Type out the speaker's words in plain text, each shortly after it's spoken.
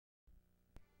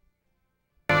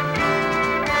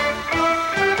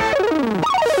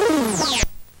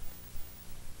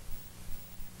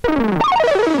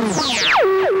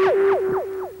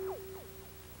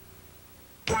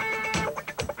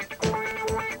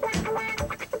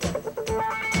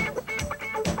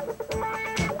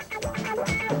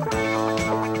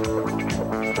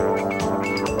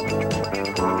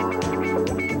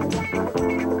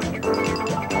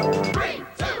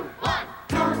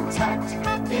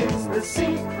The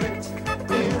secret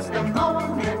is the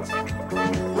moment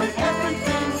when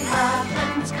everything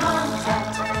happens.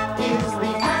 Contact is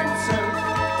the answer,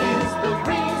 is the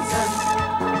reason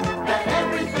that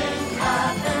everything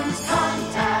happens.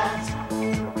 Contact.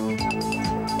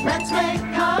 Let's make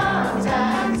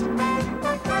contact.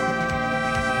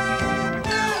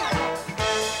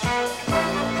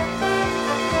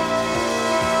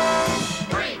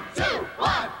 3, 2,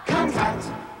 1, contact.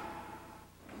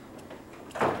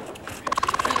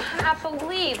 I can't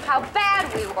believe how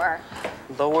bad we were.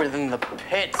 Lower than the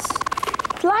pits.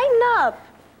 Lighten up.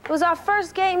 It was our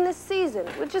first game this season.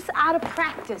 We're just out of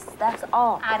practice, that's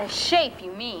all. Out of shape,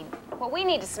 you mean? What we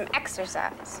need is some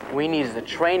exercise. We need the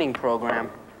training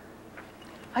program.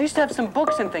 I used to have some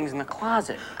books and things in the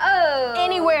closet. Oh.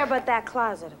 Anywhere but that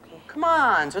closet, okay? Come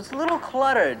on, so it's a little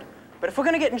cluttered. But if we're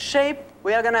gonna get in shape,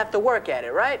 we are gonna have to work at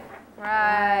it, right?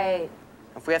 Right.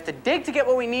 If we have to dig to get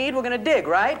what we need, we're gonna dig,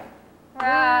 right?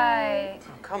 Right.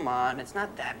 Oh, come on, it's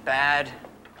not that bad.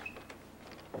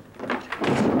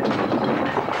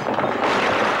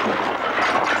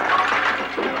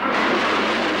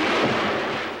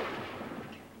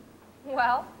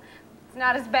 Well, it's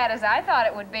not as bad as I thought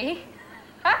it would be.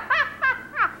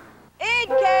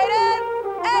 Indicated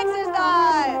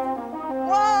exercise.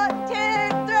 1, 2,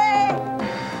 3.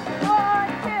 1,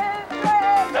 2,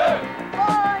 3.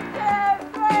 1, 2,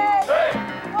 3.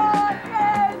 1,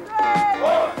 2, 3.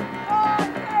 1,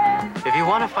 2, 3. If you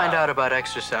want to find out about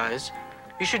exercise,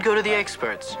 you should go to the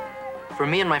experts. For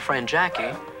me and my friend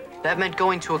Jackie, that meant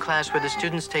going to a class where the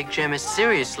students take gym as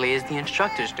seriously as the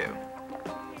instructors do.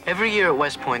 Every year at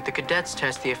West Point, the cadets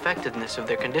test the effectiveness of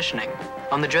their conditioning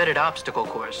on the dreaded obstacle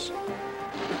course.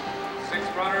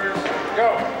 6 runners,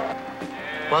 go!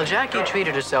 While Jackie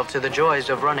treated herself to the joys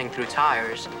of running through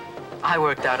tires, I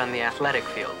worked out on the athletic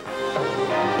field.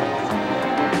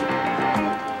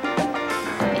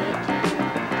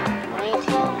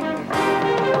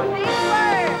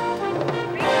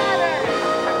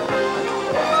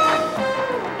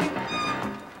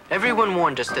 Everyone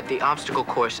warned us that the obstacle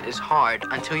course is hard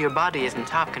until your body is in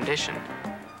top condition.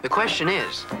 The question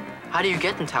is, how do you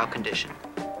get in top condition?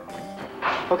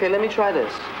 Okay, let me try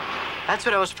this. That's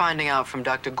what I was finding out from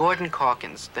Dr. Gordon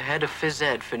Calkins, the head of phys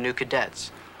ed for new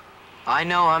cadets. I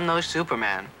know I'm no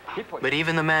Superman, but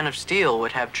even the Man of Steel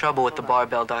would have trouble with the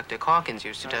barbell Dr. Calkins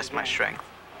used to test my strength.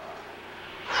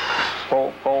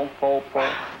 Pull.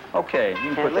 Okay,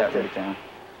 you can put that weight down.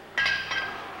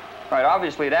 All right,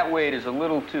 obviously that weight is a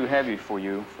little too heavy for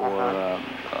you for a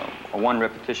 1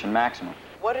 repetition maximum.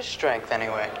 What is strength,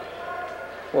 anyway?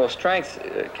 Well, strength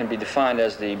can be defined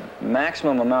as the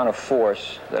maximum amount of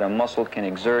force that a muscle can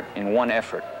exert in one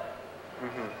effort. In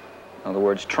other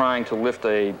words, trying to lift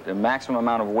the maximum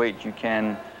amount of weight you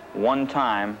can one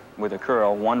time with a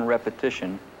curl, 1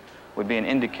 repetition, would be an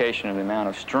indication of the amount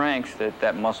of strength that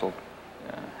that muscle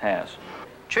has.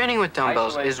 Training with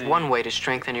dumbbells is one way to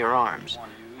strengthen your arms.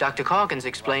 Dr. Calkins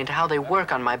explained how they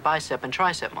work on my bicep and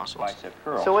tricep muscles. Bicep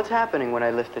curl. So what's happening when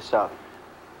I lift this up?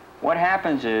 What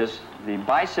happens is the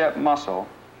bicep muscle,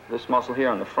 this muscle here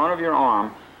on the front of your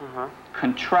arm,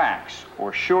 contracts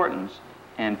or shortens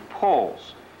and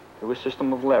pulls through a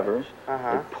system of levers.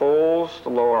 It pulls the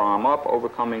lower arm up,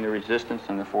 overcoming the resistance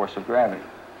and the force of gravity.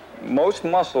 Most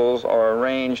muscles are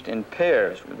arranged in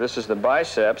pairs. This is the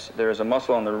biceps. There is a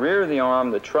muscle on the rear of the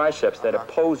arm, the triceps, that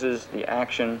opposes the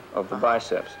action of the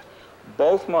biceps.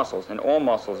 Both muscles, and all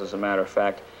muscles as a matter of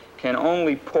fact, can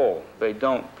only pull. They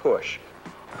don't push.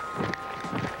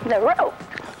 The rope.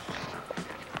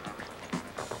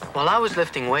 While I was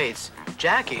lifting weights,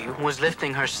 Jackie was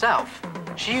lifting herself.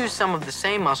 She used some of the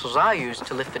same muscles I used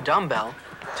to lift the dumbbell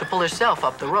to pull herself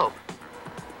up the rope.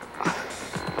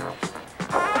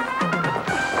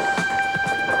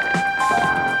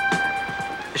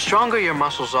 The stronger your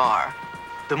muscles are,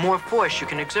 the more force you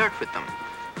can exert with them.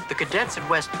 The cadets at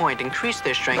West Point increase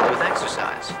their strength with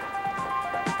exercise.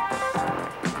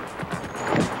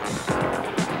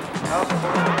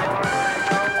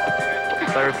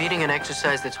 By repeating an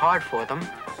exercise that's hard for them,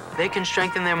 they can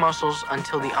strengthen their muscles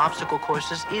until the obstacle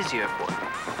course is easier for them.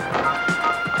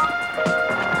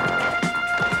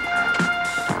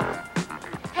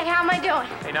 Hey, how am I doing?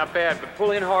 Hey, not bad, but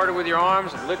pull in harder with your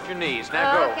arms and lift your knees.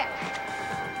 Now go. Okay.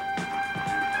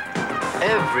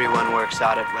 Everyone works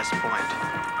out at West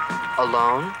Point,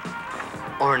 alone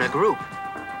or in a group.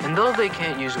 And though they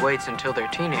can't use weights until they're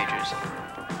teenagers,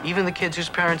 even the kids whose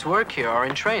parents work here are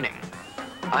in training.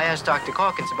 I asked Dr.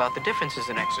 Calkins about the differences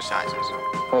in exercises.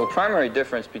 Well, the primary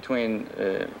difference between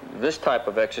this type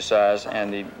of exercise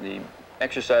and the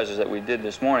exercises that we did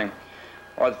this morning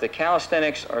are that the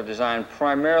calisthenics are designed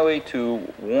primarily to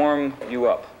warm you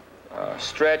up.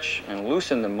 stretch and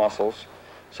loosen the muscles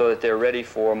so that they're ready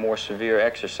for more severe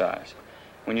exercise.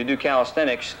 When you do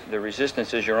calisthenics, the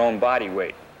resistance is your own body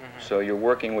weight. So you're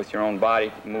working with your own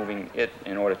body, moving it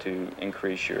in order to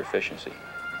increase your efficiency.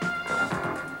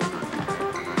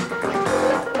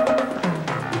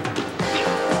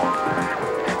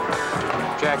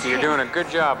 Jackie, you're doing a good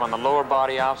job on the lower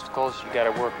body obstacles. You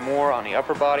got to work more on the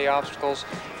upper body obstacles,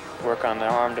 work on the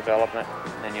arm development,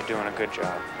 and then you're doing a good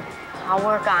job. I'll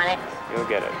work on it. You'll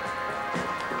get it.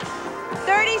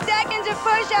 30 seconds of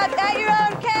push-ups at your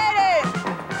own cadence.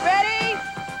 Ready?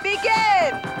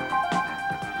 Begin.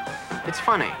 It's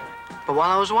funny, but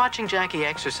while I was watching Jackie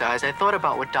exercise, I thought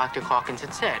about what Dr. Calkins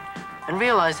had said and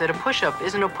realized that a push-up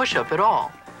isn't a push-up at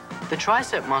all. The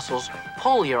tricep muscles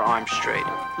pull your arms straight,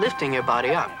 lifting your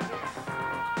body up.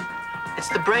 It's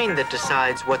the brain that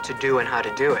decides what to do and how to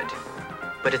do it,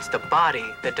 but it's the body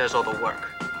that does all the work.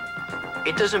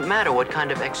 It doesn't matter what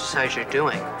kind of exercise you're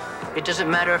doing. It doesn't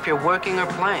matter if you're working or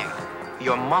playing.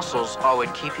 Your muscles are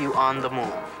what keep you on the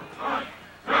move. 1,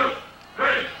 2, 3,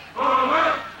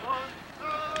 forward. 1,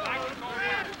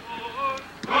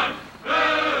 2,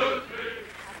 3.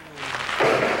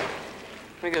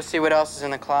 Let me go see what else is in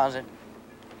the closet.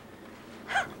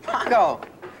 Paco,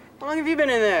 how long have you been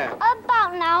in there?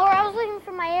 About an hour. I was looking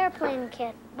for my airplane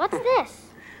kit. What's this?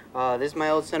 This is my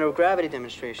old center of gravity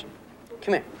demonstration.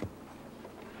 Come here.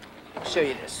 I'll show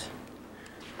you this.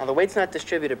 Now, the weight's not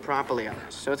distributed properly on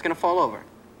this, so it's gonna fall over.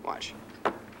 Watch.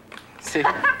 See?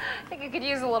 I think it could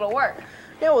use a little work.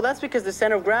 Yeah, well, that's because the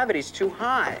center of gravity's too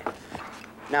high.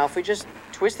 Now, if we just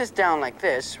twist this down like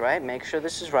this, right? Make sure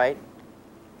this is right.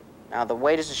 Now, the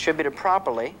weight is distributed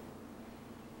properly.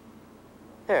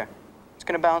 There. It's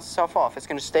gonna balance itself off. It's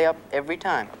gonna stay up every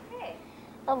time.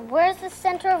 Where's the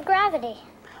center of gravity?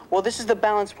 Well, this is the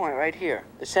balance point right here.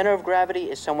 The center of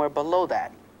gravity is somewhere below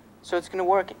that. So it's gonna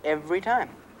work every time.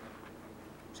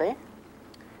 See?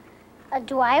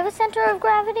 Do I have a center of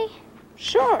gravity?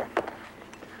 Sure.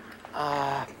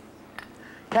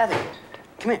 Kathy,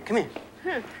 come here, come here.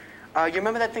 You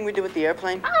remember that thing we did with the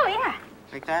airplane? Oh, yeah.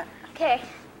 Like that? Okay.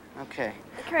 Okay.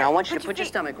 Okay, Now I want you put to your put your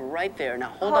feet- stomach right there. Now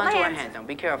hold Hold on my to our hands. hand. Now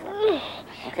be careful.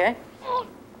 Okay?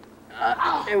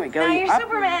 There we go. Now You you're up.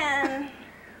 Superman.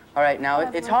 All right, now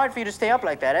it's hard for you to stay up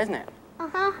like that, isn't it?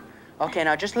 Uh-huh. Okay,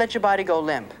 now just let your body go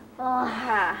limp.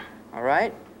 Ah. All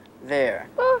right? There.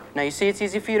 Now you see it's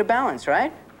easy for you to balance,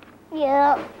 right?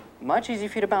 Yeah. Much easier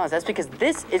for you to balance. That's because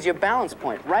this is your balance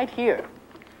point right here.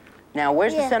 Now,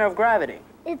 where's the Yeah. center of gravity?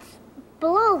 It's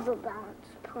below the balance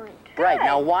point. Right.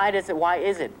 Now, why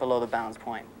is it below the balance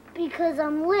point? Because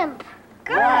I'm limp.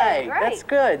 Good. Right. Great. That's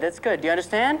good. That's good. Do you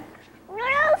understand?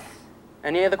 Yes.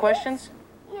 Any other questions?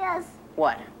 Yes.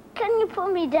 What? Can you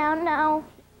put me down now?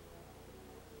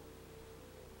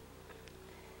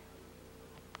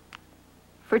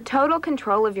 For total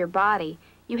control of your body,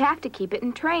 you have to keep it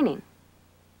in training.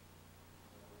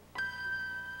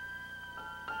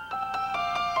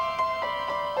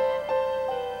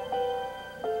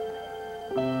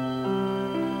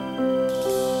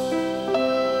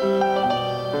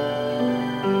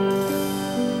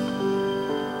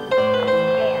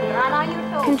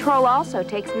 Control also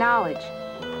takes knowledge.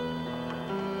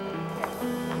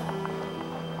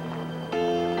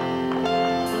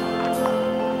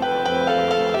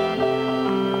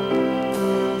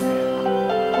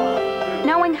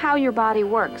 Knowing how your body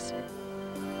works.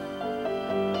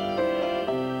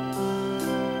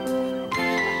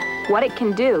 What it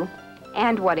can do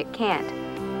and what it can't.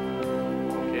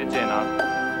 Okay, chin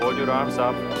up. Hold your arms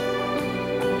up.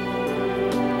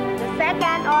 The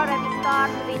second order to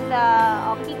start with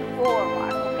kick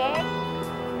forward, okay?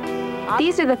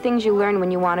 These are the things you learn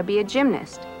when you want to be a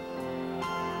gymnast.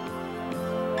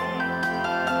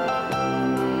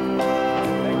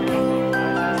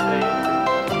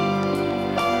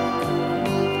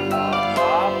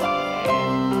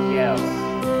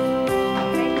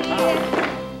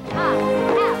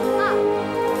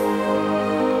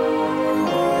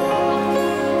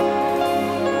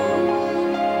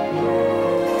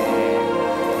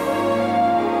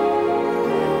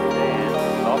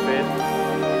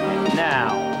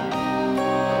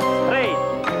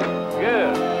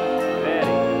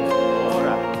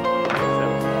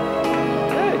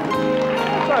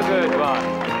 Good one.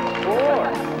 4.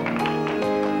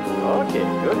 Okay,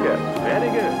 good girl. Very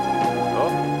good. Oh.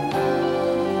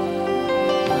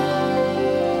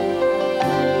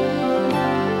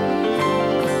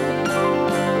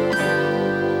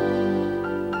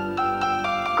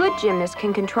 Good gymnast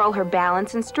can control her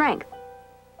balance and strength,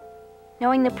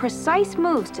 knowing the precise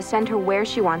moves to send her where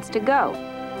she wants to go,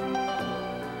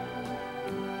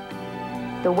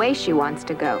 the way she wants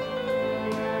to go.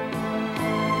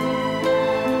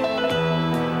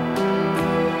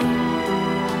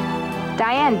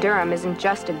 Diane Durham isn't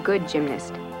just a good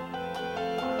gymnast.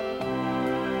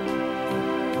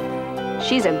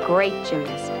 She's a great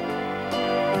gymnast.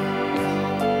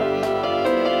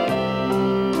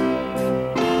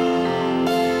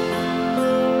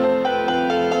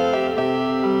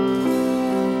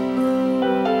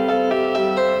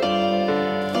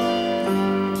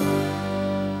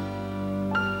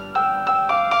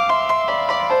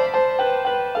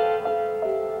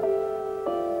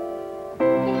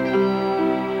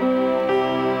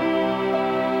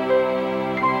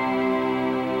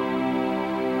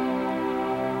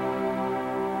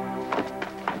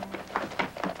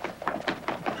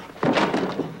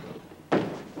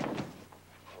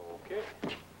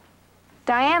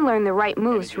 Diane learned the right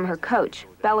moves from her coach,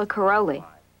 Bella Caroli.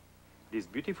 This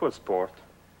beautiful sport,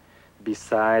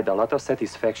 beside a lot of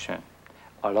satisfaction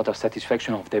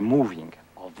of the moving,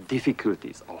 of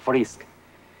difficulties, of risk,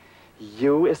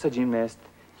 you as a gymnast,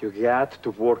 you got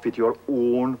to work with your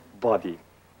own body.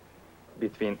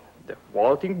 Between the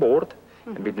vaulting board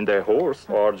and between the horse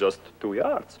are just 2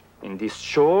 yards. In this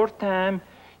short time,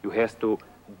 you have to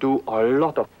do a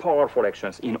lot of powerful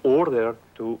actions in order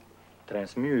to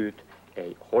transmute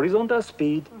a horizontal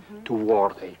speed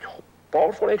toward a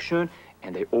powerful action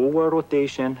and the over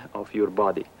rotation of your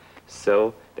body.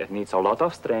 So that needs a lot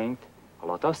of strength, a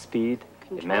lot of speed,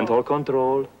 a mental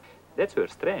control. That's your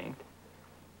strength.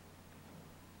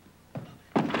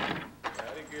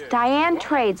 Diane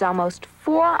trades almost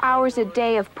 4 hours a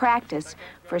day of practice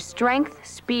for strength,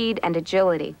 speed, and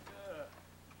agility.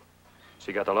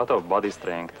 She got a lot of body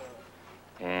strength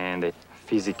and a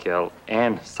physical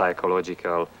and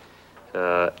psychological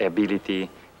ability.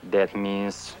 That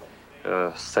means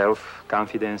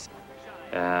self-confidence,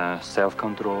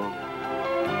 self-control.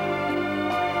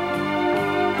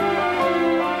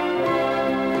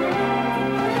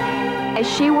 As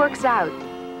she works out,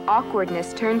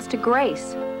 awkwardness turns to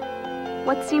grace.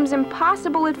 What seems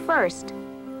impossible at first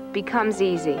becomes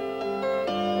easy.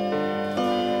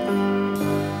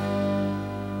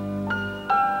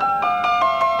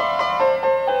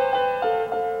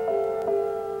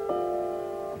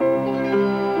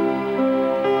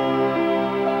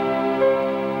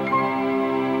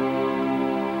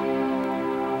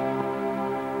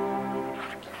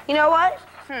 You know what?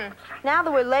 Now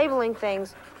that we're labeling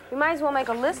things, we might as well make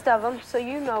a list of them so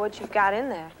you know what you've got in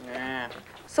there. Yeah.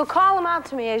 So call them out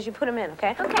to me as you put them in,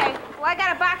 okay? Okay. Well, I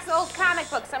got a box of old comic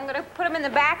books. I'm gonna put them in the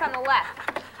back on the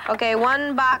left. Okay,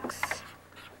 1 box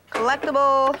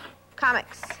collectible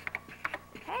comics.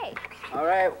 Hey. All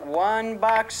right, 1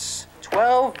 box,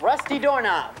 12 rusty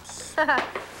doorknobs.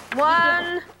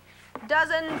 1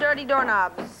 dozen dirty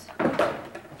doorknobs.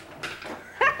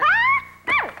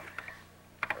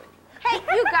 Hey,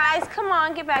 you guys, come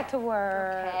on, get back to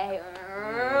work. Okay.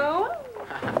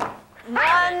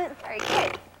 1 Very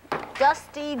good.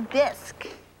 dusty disc.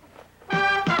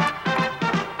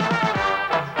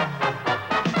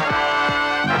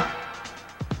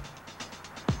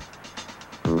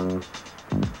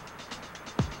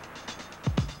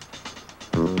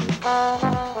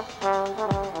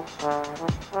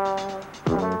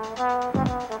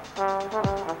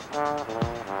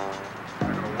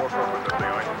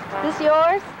 This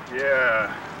yours?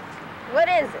 Yeah. What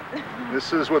is it?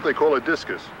 This is what they call a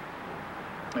discus.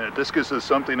 And a discus is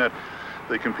something that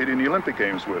they compete in the Olympic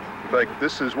Games with. In fact,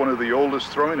 this is one of the oldest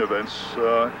throwing events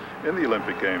in the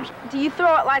Olympic Games. Do you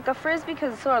throw it like a frisbee?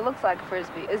 Because it sort of looks like a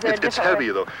frisbee. Is there a different It's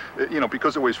heavier, though. You know,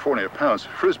 because it weighs 4.5 pounds,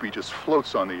 frisbee just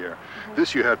floats on the air.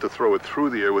 This, you have to throw it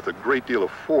through the air with a great deal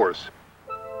of force.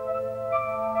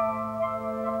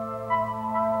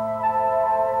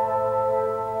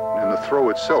 In the throw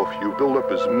itself, you build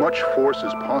up as much force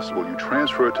as possible. You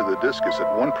transfer it to the discus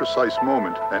at one precise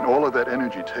moment, and all of that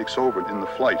energy takes over in the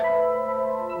flight.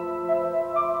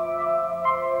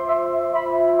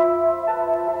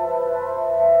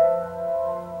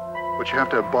 But you have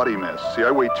to have body mass. See, I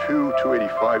weigh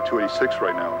 285, 286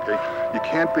 right now, okay? You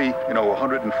can't be,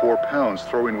 104 pounds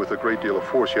throwing with a great deal of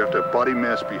force. You have to have body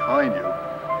mass behind you.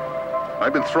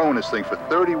 I've been throwing this thing for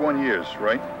 31 years,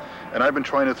 right? And I've been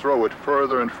trying to throw it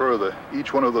further and further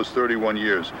each one of those 31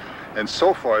 years. And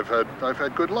so far, I've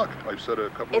had good luck. I've set a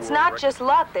couple It's of not records. just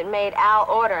luck that made Al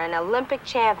Order an Olympic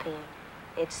champion.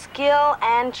 It's skill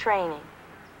and training.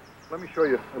 Let me show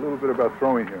you a little bit about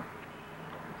throwing here.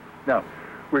 Now,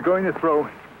 we're going to throw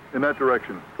in that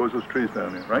direction, towards those trees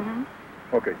down there, right?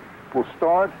 Okay. We'll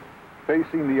start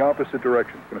facing the opposite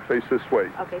direction. We're going to face this way.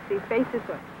 Okay, so you face this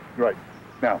way. Right.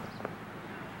 Now,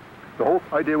 the whole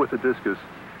idea with the discus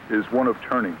is one of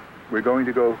turning. We're going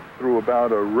to go through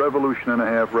about a revolution and a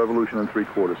half, revolution and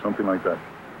 3/4, something like that.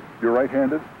 You're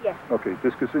right-handed? Yes. Okay,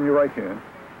 discus in your right hand.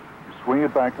 You swing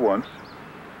it back once.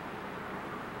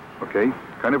 Okay,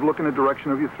 kind of look in the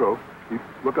direction of your throw. You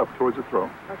look up towards the throw.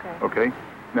 Okay. Okay,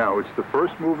 now it's the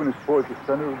first movement is towards the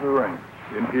center of the ring,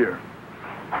 in here.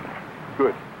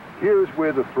 Good. Here's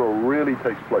where the throw really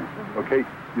takes place, okay?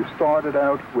 You started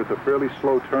out with a fairly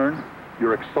slow turn.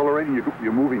 You're accelerating,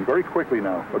 you're moving very quickly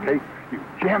now, okay? You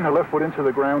jam the left foot into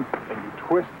the ground, and you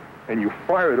twist, and you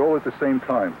fire it all at the same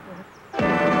time. But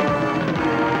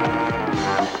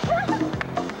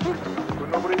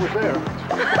nobody was there.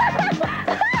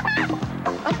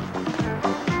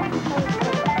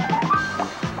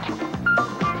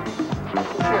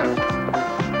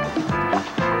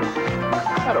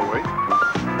 That'll wait.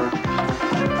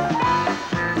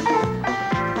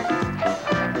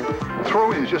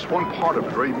 Throwing is just one part of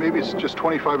it, right? Maybe it's just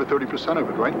 25 or 30% of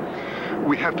it, right?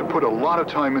 We have to put a lot of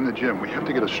time in the gym. We have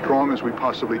to get as strong as we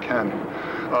possibly can.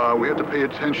 We have to pay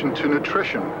attention to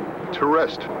nutrition, to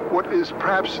rest. What is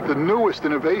perhaps the newest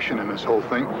innovation in this whole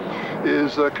thing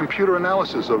is computer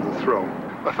analysis of the throw.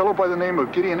 A fellow by the name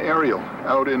of Gideon Ariel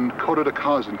out in Coto de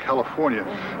Caz in California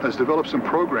has developed some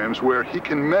programs where he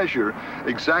can measure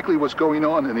exactly what's going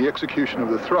on in the execution of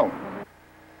the throw.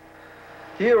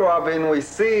 Here, Robin, we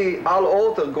see Al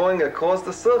Alter going across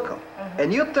the circle.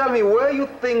 And you tell me where you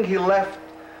think he left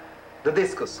the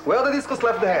discus. Where the discus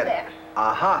left the head? There.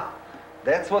 Aha.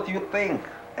 That's what you think.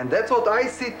 And that's what I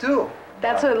see too.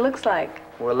 That's what it looks like.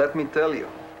 Well, let me tell you.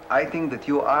 I think that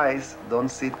your eyes don't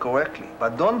see it correctly.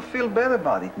 But don't feel bad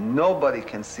about it. Nobody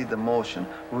can see the motion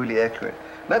really accurate.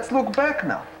 Let's look back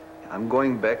now. I'm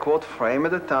going backward frame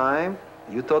at a time.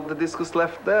 You thought the discus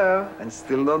left there and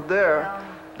still not there. No.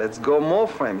 Let's go more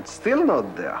frame. It's still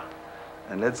not there.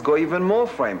 And let's go even more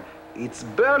frame. It's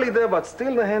barely there, but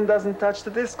still the hand doesn't touch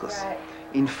the discus. Right.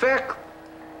 In fact,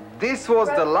 this was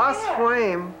the last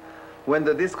frame when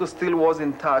the discus still was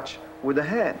in touch with the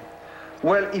hand.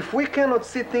 Well, if we cannot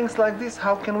see things like this,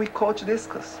 how can we coach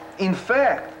discus? In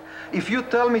fact, if you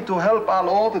tell me to help Al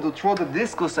Alter to throw the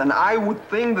discus and I would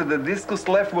think that the discus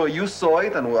left where you saw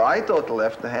it and where I thought it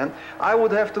left the hand, I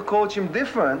would have to coach him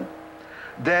different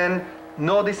than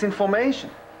know this information,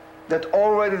 that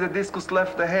already the discus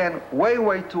left the hand way,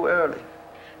 way too early.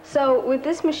 So with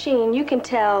this machine, you can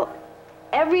tell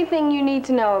everything you need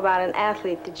to know about an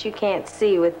athlete that you can't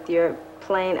see with your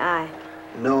plain eye.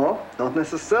 No, not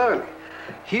necessarily.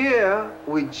 Here,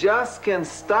 we just can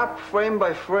stop frame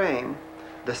by frame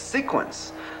the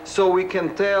sequence so we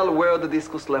can tell where the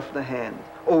discus left the hand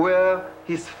or where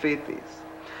his feet is.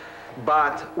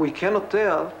 But we cannot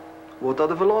tell what are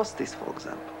the velocities, for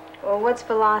example. Well, what's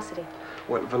velocity?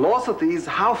 Well, velocity is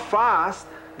how fast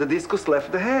the discus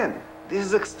left the hand. This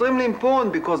is extremely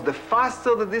important because the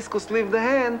faster the discus leaves the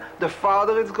hand, the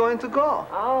farther it's going to go.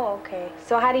 Oh, okay.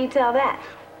 So how do you tell that?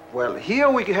 Well, here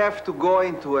we have to go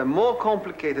into a more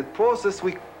complicated process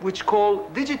which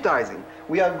called digitizing.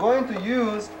 We are going to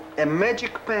use a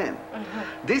magic pen.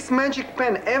 This magic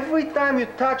pen, every time you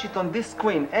touch it on this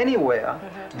screen anywhere,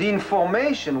 the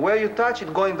information where you touch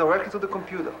it going directly to the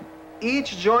computer.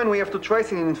 Each joint we have to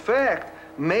trace it. In fact,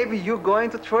 maybe you're going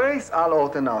to trace Al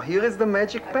Alter now. Here is the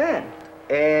magic pen.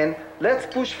 And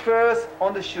let's push first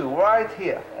on the shoe, right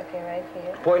here. Okay, right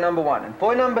here. Point number one. And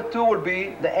point number two will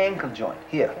be the ankle joint,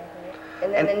 here. Okay.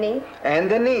 And then the knee? And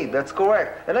the knee, that's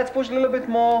correct. And let's push a little bit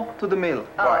more to the middle.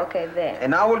 Oh, right. okay, there. And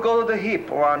now we'll go to the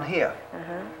hip around here.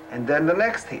 And then the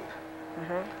next hip.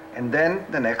 And then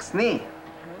the next knee.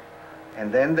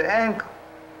 And then the ankle.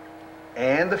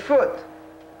 And the foot.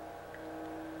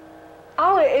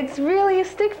 Oh, it's really a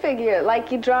stick figure,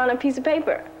 like you draw on a piece of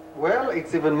paper. Well,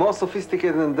 it's even more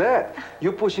sophisticated than that.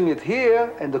 You're pushing it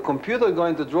here, and the computer is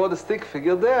going to draw the stick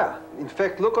figure there. In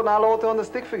fact, look on Al Alter on the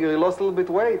stick figure. He lost a little bit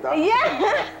weight.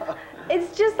 Yeah,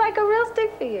 it's just like a real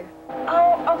stick figure.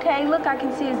 Oh, okay, look, I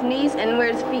can see his knees and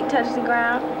where his feet touch the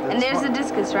ground. And there's the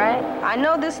discus, right? I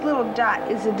know this little dot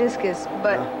is a discus,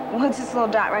 but what's this little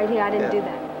dot right here? I didn't do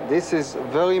that. This is a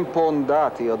very important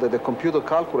data here that the computer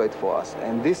calculates for us,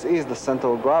 and this is the center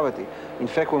of gravity. In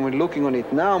fact, when we're looking on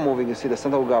it now moving, you see the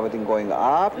center of gravity going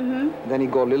up, then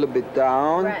it go a little bit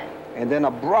down, and then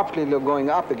abruptly going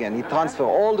up again. He transfer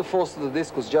all the force to the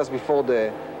discus just before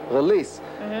the release.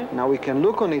 Now we can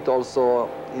look on it also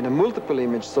in a multiple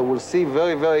image, so we'll see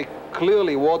very, very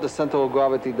clearly what the center of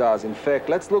gravity does. In fact,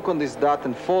 let's look on this dot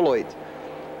and follow it.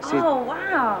 See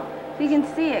wow. You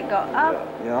can see it go up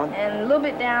and a little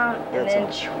bit down, and then...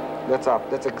 That's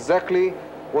up. That's exactly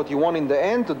what you want in the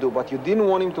end to do, but you didn't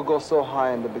want him to go so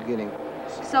high in the beginning.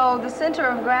 So the center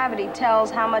of gravity tells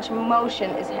how much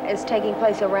motion is taking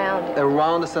place around it.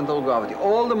 Around the center of gravity.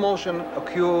 All the motion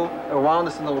occur around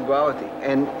the center of gravity.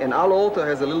 And Al Orta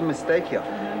has a little mistake here.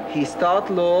 He starts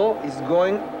low, is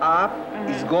going up,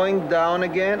 is going down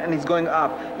again, and is going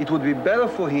up. It would be better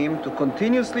for him to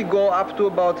continuously go up to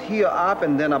about here, up,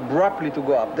 and then abruptly to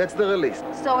go up. That's the release.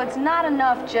 So it's not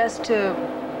enough just to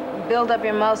build up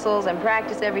your muscles and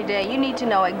practice every day. You need to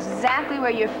know exactly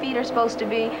where your feet are supposed to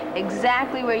be,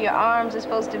 exactly where your arms are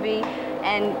supposed to be,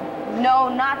 and know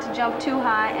not to jump too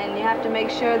high, and you have to make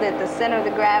sure that the center of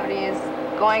the gravity is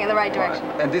going in the right direction.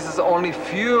 Right. And this is only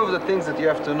few of the things that you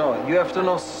have to know. You have to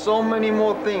know so many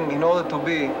more things in order to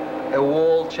be a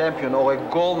world champion or a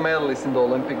gold medalist in the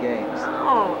Olympic Games.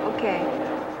 Oh, okay.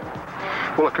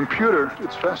 Well, a computer,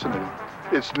 it's fascinating.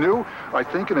 It's new, I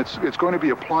think, and it's going to be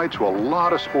applied to a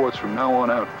lot of sports from now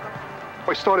on out.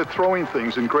 I started throwing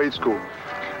things in grade school.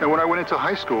 And when I went into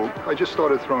high school, I just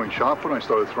started throwing shot put, I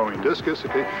started throwing discus,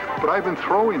 okay? But I've been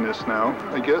throwing this now,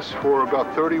 I guess, for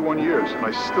about 31 years, and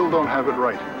I still don't have it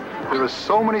right. There are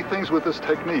so many things with this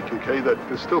technique, okay, that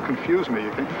still confuse me,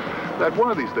 okay? That one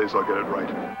of these days I'll get it right.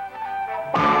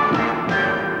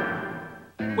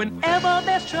 Whenever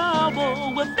there's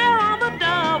trouble, we're there on the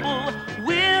double.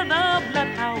 We're the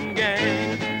Bloodhound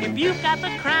Gang. If you've got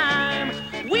the crime,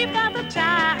 we've got the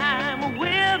time.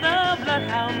 We're the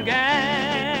Bloodhound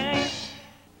Gang.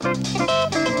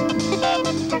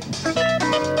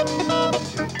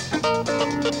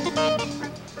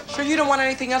 Sure you don't want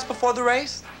anything else before the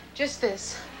race? Just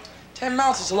this. 10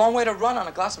 miles is a long way to run on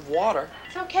a glass of water.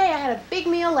 It's okay, I had a big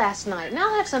meal last night, and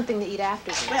I'll have something to eat after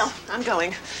this. Well, I'm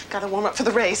going. Gotta warm up for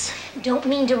the race. Don't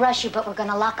mean to rush you, but we're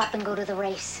gonna lock up and go to the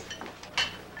race.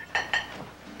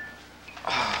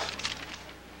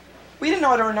 We didn't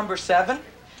order a number 7.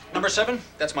 Number 7?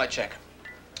 That's my check.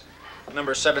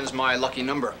 Number 7's my lucky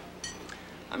number.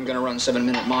 I'm gonna run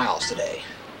 7-minute miles today.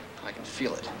 I can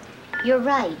feel it. You're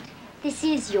right. This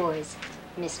is yours,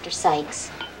 Mr.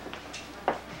 Sykes.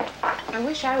 I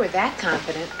wish I were that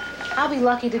confident. I'll be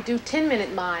lucky to do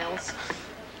 10-minute miles.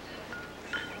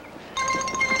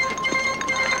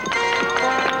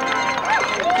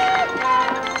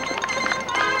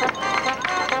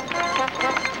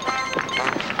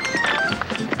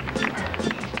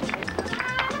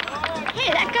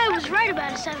 Hey, that guy was right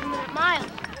about a 7-minute mile.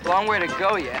 Long way to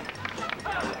go yet.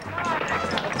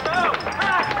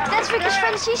 That's Vicky's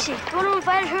friend Cece, the one who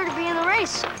invited her to be in the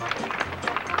race.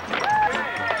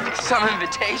 Some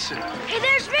invitation. Hey,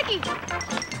 there's Vicky.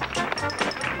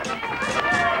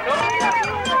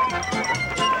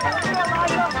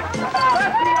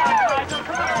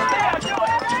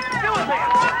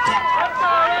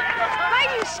 My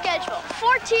new schedule,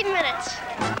 14 minutes.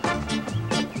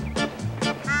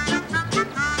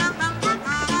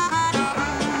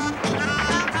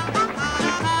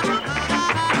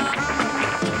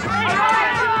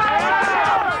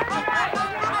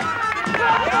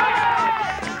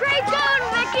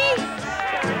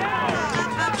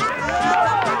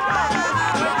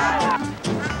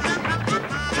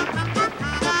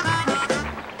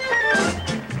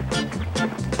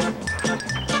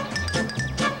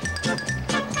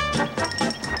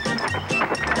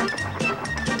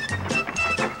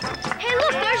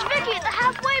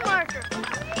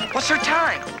 What's her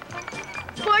time?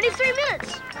 43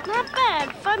 minutes. Not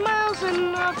bad. 5 miles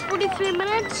in 43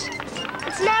 minutes.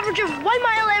 It's an average of 1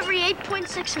 mile every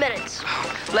 8.6 minutes.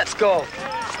 Let's go.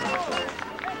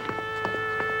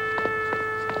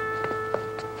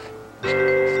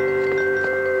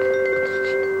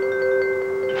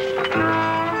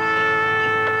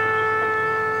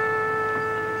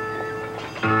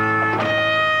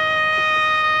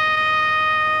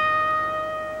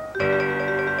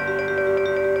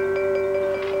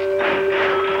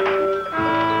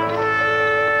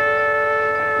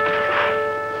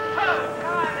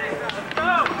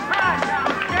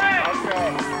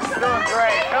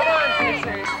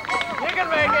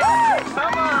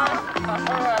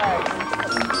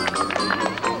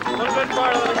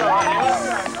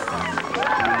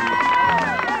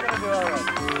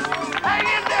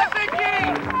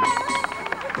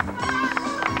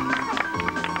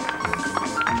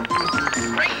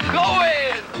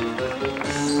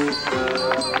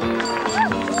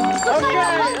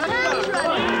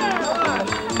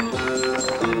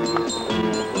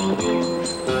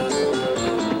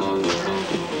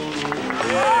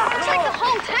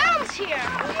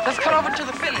 Let's cut over to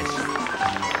the finish.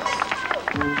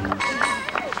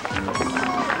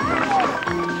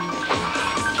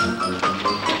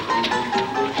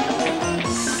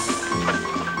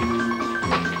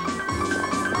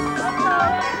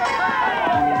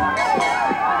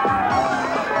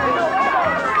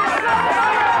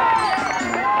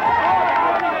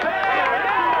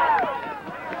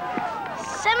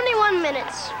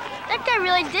 minutes. That guy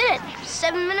really did it.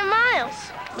 7-minute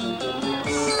miles.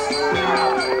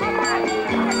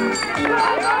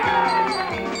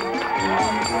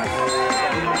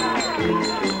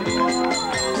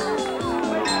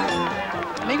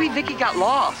 Maybe Vicky got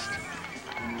lost.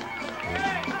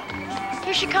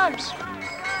 Here she comes.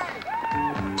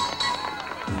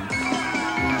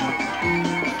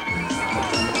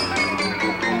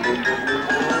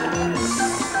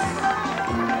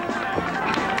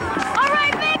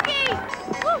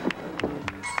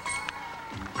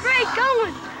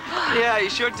 Yeah, you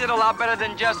sure did a lot better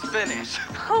than just finish.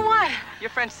 Who won? Your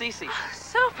friend Cece.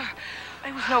 Super.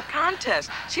 It was no contest.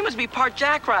 She must be part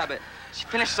jackrabbit. She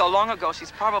finished so long ago,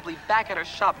 she's probably back at her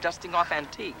shop dusting off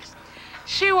antiques.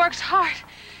 She works hard.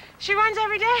 She runs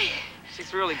every day.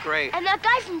 She's really great. And that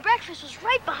guy from breakfast was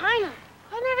right behind him.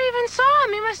 I never even saw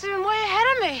him. He must have been way ahead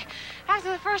of me.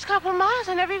 After the first couple of miles,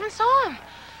 I never even saw him.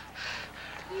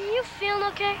 You feeling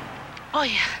okay? Oh,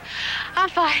 yeah. I'm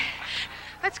fine.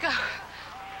 Let's go.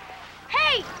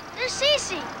 Hey, there's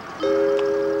Cece.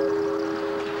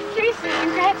 Cece,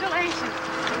 congratulations.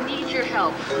 I need your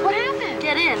help. What happened?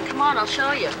 Get in. Come on, I'll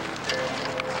show you.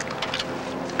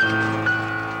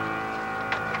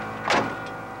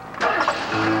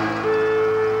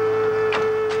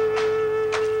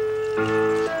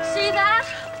 See that?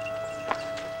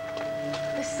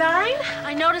 The sign?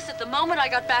 I noticed it the moment I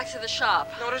got back to the shop.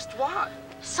 Noticed what?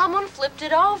 Someone flipped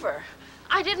it over.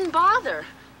 I didn't bother.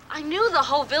 I knew the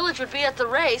whole village would be at the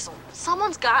race.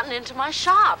 Someone's gotten into my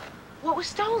shop. What was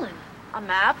stolen? A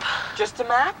map. Just a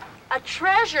map? A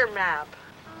treasure map.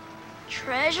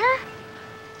 Treasure?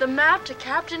 The map to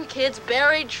Captain Kidd's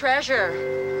buried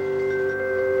treasure.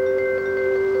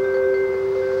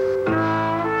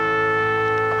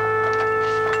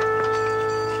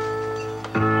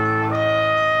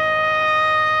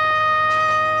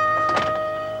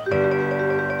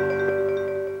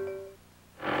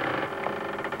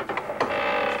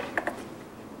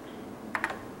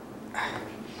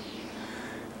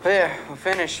 There, we're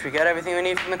finished. We got everything we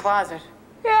need from the closet.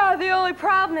 Yeah, the only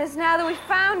problem is now that we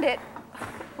found it,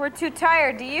 we're too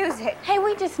tired to use it. Hey,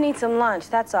 we just need some lunch,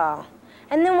 that's all.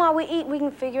 And then while we eat, we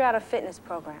can figure out a fitness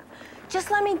program.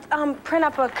 Just let me print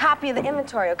up a copy of the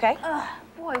inventory, okay?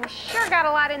 Boy, we sure got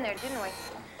a lot in there, didn't we?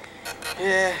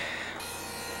 Yeah.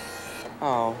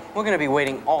 Oh, we're gonna be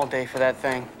waiting all day for that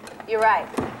thing. You're right.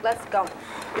 Let's go.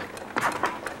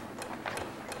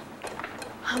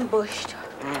 I'm bushed.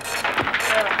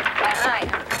 I'm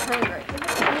hungry.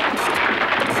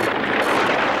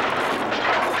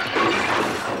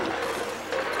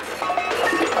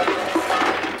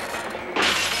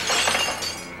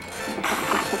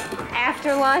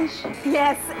 After lunch?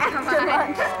 Yes, after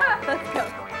lunch. Let's go.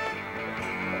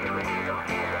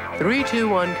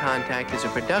 321 Contact is a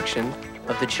production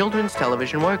of the Children's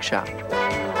Television Workshop.